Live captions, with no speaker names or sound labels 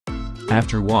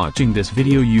After watching this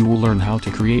video you will learn how to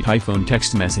create iPhone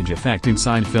text message effect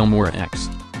inside Filmora X.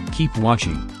 Keep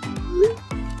watching.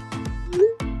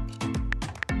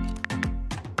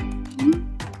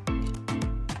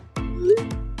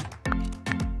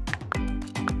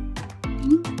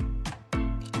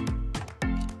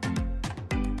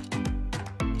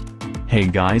 Hey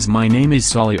guys, my name is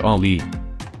Salih Ali.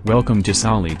 Welcome to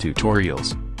Salih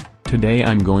Tutorials. Today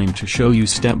I'm going to show you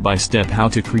step by step how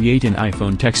to create an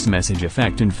iPhone text message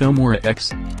effect in Filmora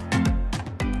X.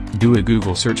 Do a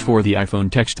Google search for the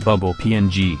iPhone text bubble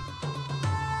PNG.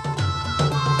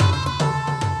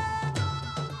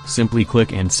 Simply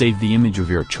click and save the image of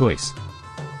your choice.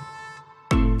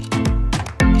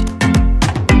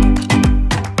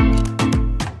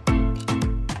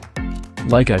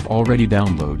 Like I've already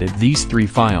downloaded these 3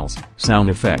 files, sound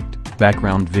effect,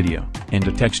 background video, and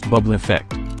a text bubble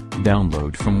effect.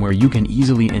 Download from where you can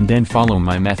easily and then follow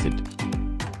my method.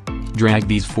 Drag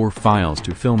these 4 files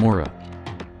to Filmora.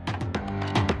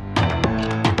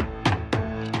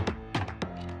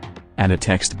 Add a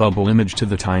text bubble image to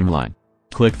the timeline.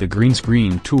 Click the green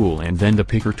screen tool and then the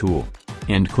picker tool.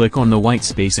 And click on the white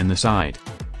space in the side.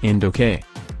 And OK.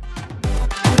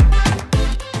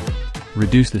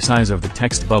 Reduce the size of the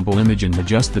text bubble image and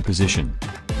adjust the position.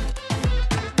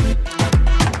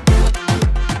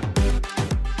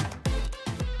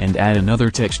 And add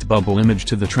another text bubble image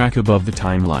to the track above the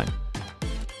timeline.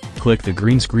 Click the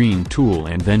green screen tool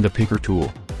and then the picker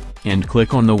tool. And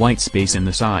click on the white space in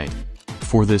the side.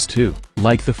 For this too,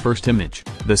 like the first image,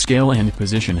 the scale and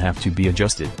position have to be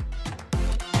adjusted.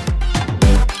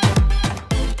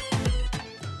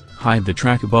 Hide the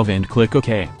track above and click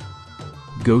OK.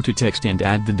 Go to text and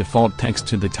add the default text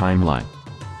to the timeline.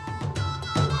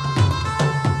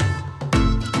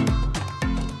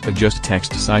 Adjust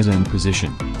text size and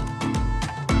position.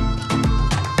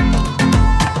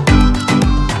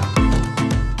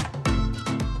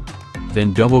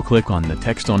 Then double-click on the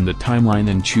text on the timeline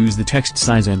and choose the text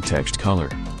size and text color.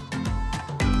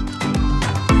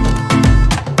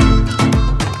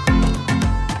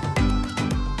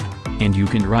 And you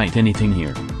can write anything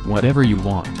here, whatever you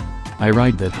want. I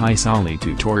write that Hi Salih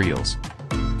Tutorials.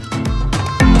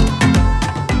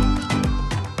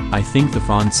 I think the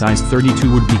font size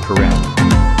 32 would be correct.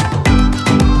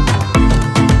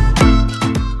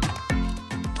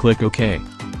 Click OK.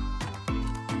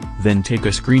 Then take a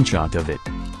screenshot of it.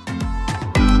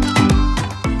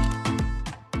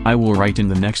 I will write in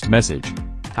the next message,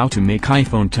 how to make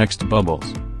iPhone text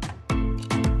bubbles.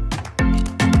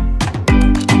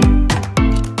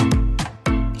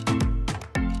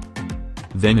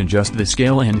 Then adjust the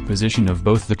scale and position of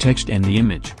both the text and the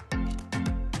image.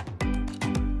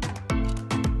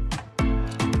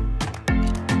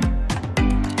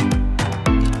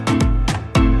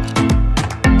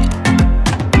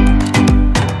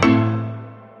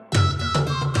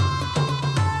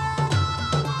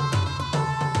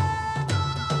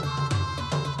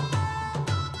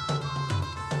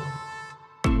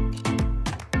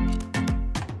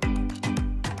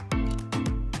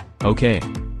 OK.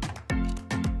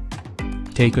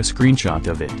 Take a screenshot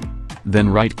of it. Then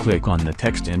right-click on the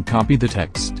text and copy the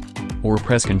text. Or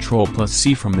press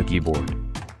Ctrl+C from the keyboard.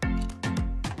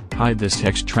 Hide this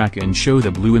text track and show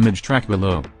the blue image track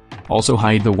below. Also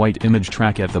hide the white image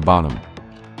track at the bottom.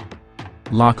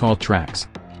 Lock all tracks.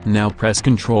 Now press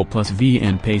Ctrl+V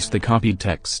and paste the copied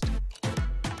text.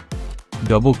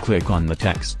 Double-click on the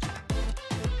text.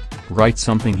 Write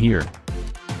something here.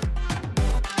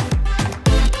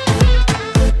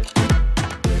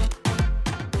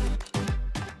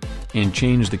 And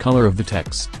change the color of the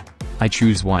text. I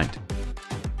choose white.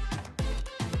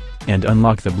 And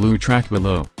unlock the blue track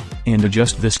below. And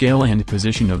adjust the scale and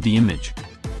position of the image.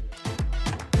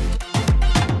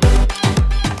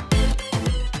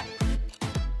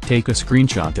 Take a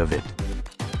screenshot of it.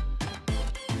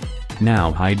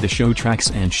 Now hide the show tracks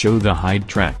and show the hide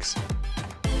tracks.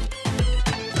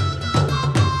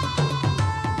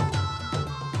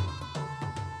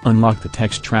 Unlock the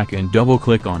text track and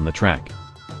double-click on the track.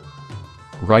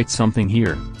 Write something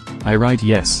here. I write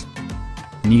yes.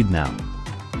 Need now.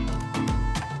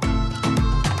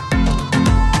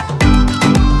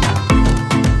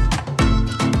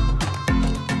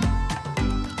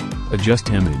 Adjust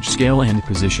image scale and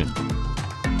position.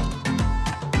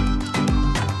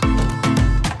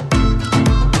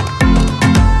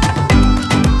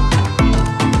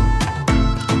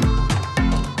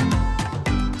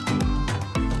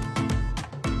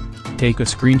 Take a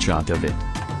screenshot of it.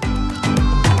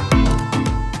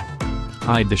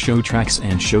 Hide the show tracks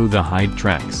and show the hide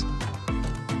tracks.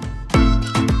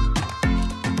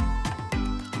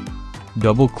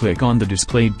 Double-click on the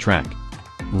displayed track.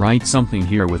 Write something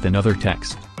here with another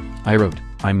text. I wrote,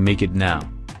 "I make it now."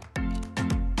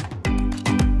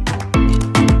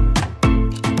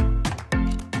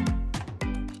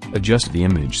 Adjust the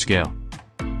image scale.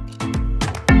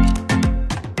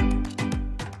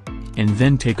 And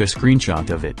then take a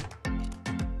screenshot of it.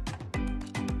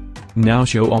 Now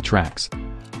show all tracks.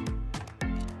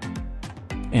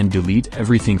 And delete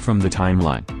everything from the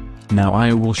timeline. Now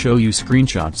I will show you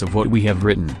screenshots of what we have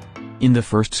written. In the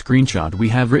first screenshot we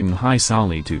have written "Hi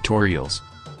Salih tutorials."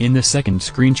 In the second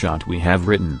screenshot we have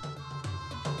written.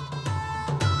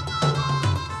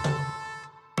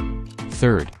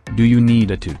 Third, "Do you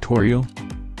need a tutorial?"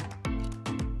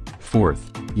 Fourth,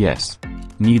 "Yes.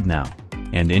 Need now."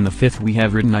 And in the fifth we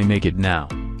have written "I make it now."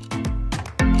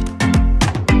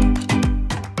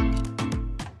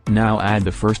 Now add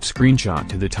the first screenshot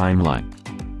to the timeline.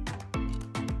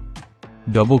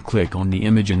 Double-click on the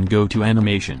image and go to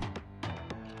Animation.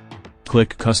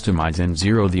 Click Customize and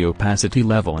zero the opacity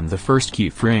level in the first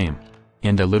keyframe.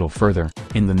 And a little further,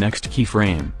 in the next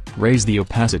keyframe, raise the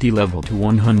opacity level to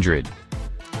 100.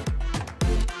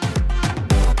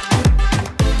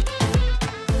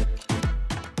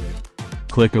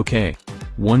 Click OK.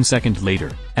 1 second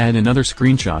later, add another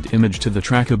screenshot image to the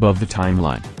track above the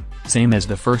timeline. Same as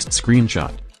the first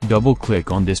screenshot,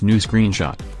 double-click on this new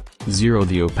screenshot. Zero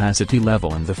the opacity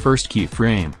level in the first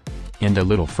keyframe. And a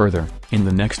little further, in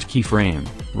the next keyframe,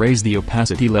 raise the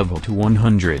opacity level to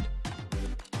 100.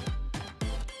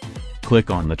 Click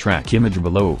on the track image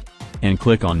below. And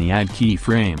click on the Add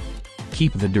keyframe.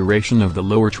 Keep the duration of the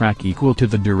lower track equal to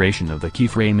the duration of the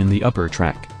keyframe in the upper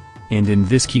track. And in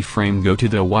this keyframe go to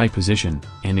the Y position,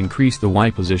 and increase the Y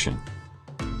position.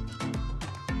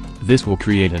 This will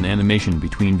create an animation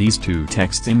between these two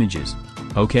text images.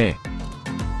 OK.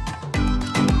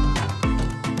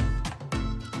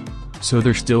 So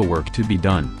there's still work to be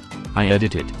done. I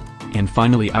edit it. And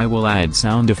finally I will add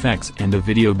sound effects and a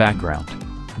video background.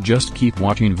 Just keep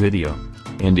watching video.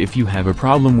 And if you have a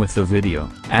problem with the video,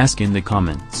 ask in the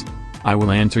comments. I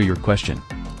will answer your question.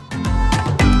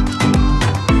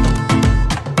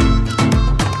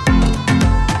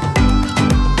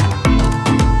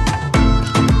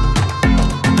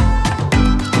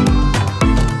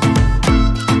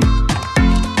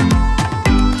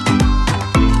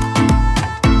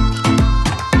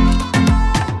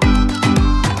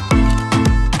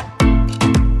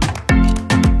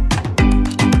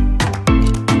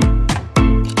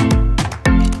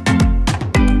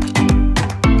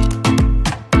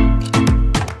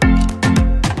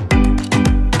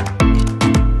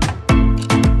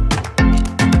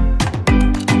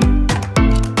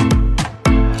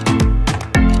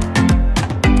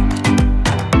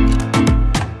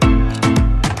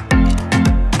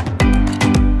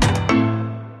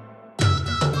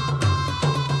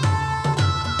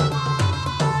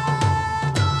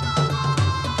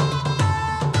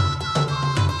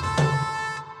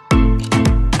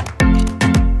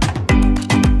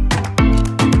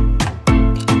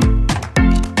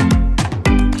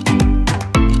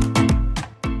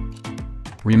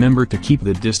 Remember to keep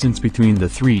the distance between the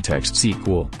three texts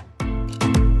equal.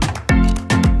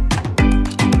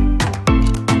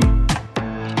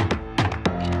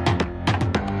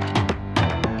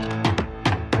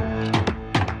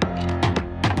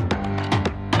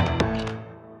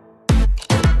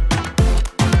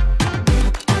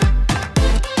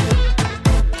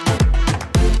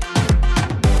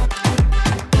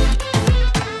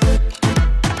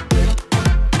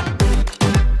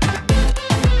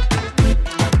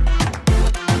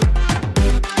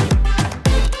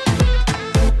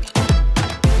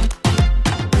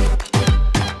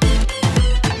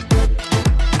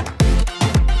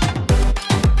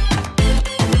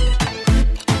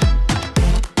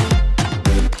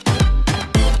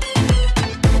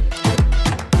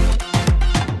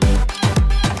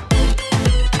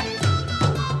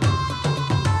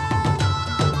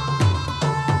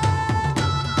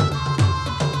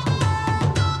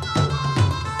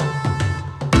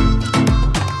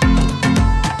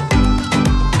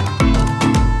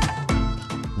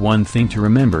 One thing to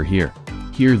remember here.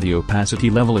 Here the opacity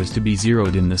level is to be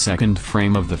zeroed in the second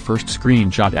frame of the first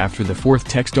screenshot after the fourth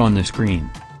text on the screen.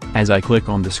 As I click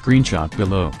on the screenshot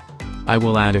below, I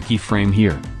will add a keyframe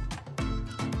here.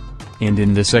 And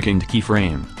in the second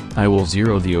keyframe, I will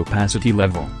zero the opacity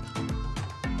level.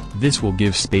 This will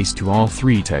give space to all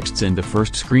three texts and the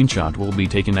first screenshot will be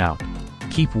taken out.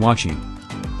 Keep watching.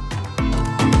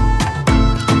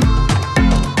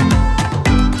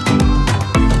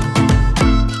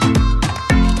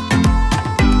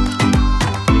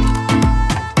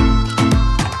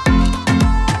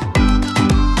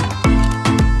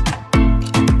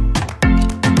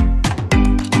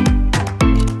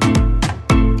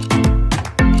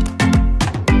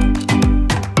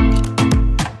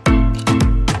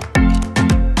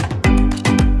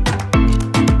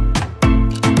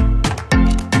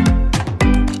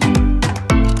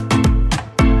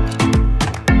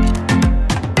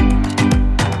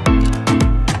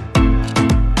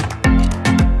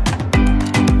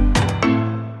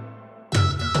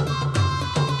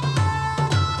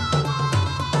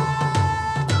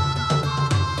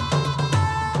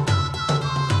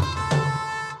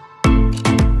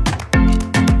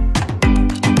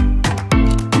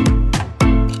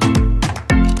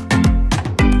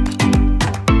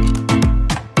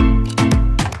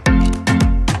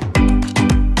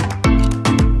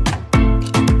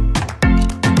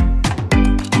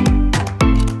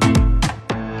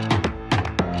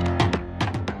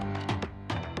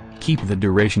 keep the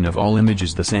duration of all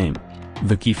images the same.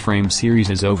 The keyframe series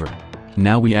is over.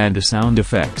 Now we add the sound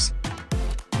effects.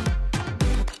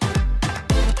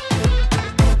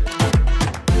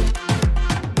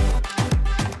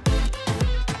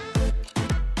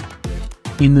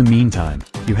 In the meantime,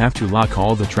 you have to lock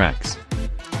all the tracks.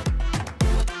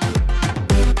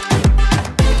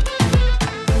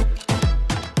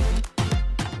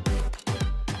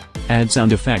 Add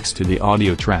sound effects to the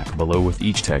audio track below with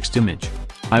each text image.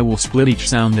 I will split each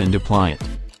sound and apply it.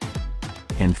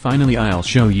 And finally I'll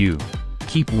show you.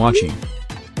 Keep watching.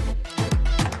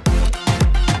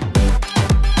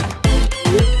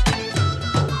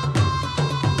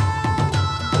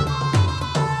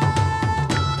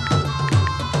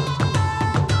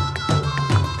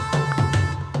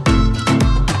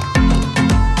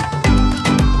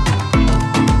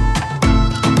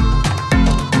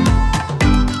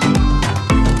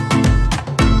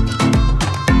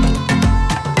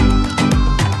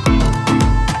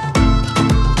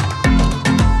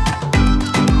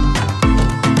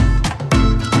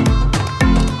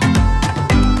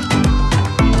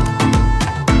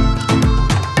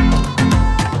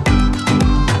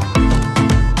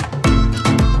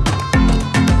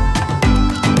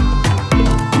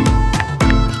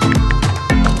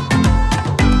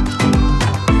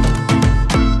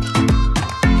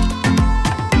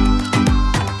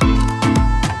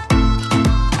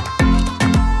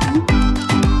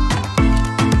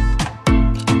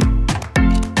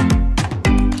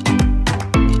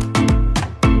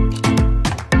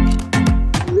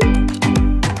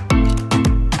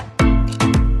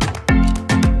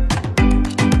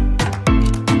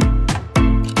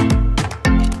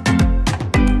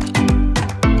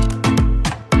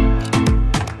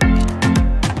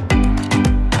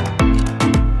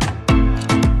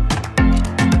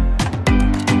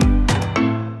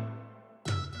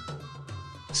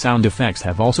 Sound effects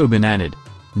have also been added.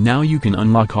 Now you can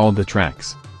unlock all the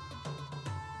tracks.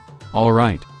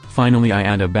 Alright, finally I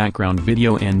add a background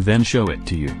video and then show it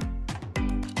to you.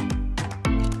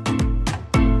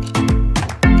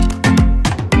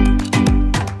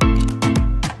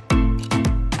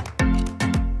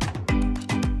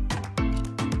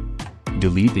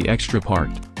 Delete the extra part.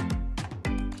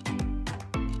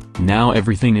 Now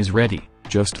everything is ready,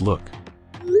 just look.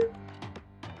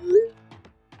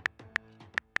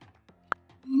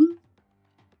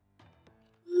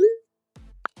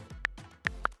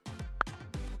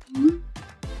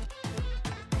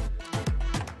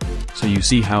 So you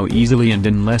see how easily and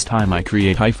in less time I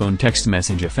create iPhone text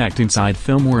message effect inside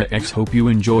Filmora X. Hope you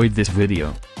enjoyed this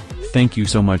video. Thank you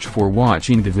so much for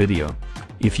watching the video.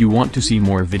 If you want to see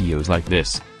more videos like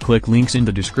this, click links in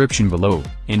the description below,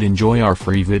 and enjoy our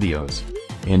free videos.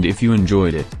 And if you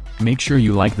enjoyed it, make sure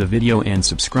you like the video and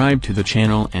subscribe to the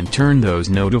channel and turn those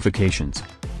notifications.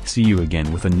 See you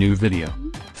again with a new video.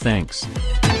 Thanks.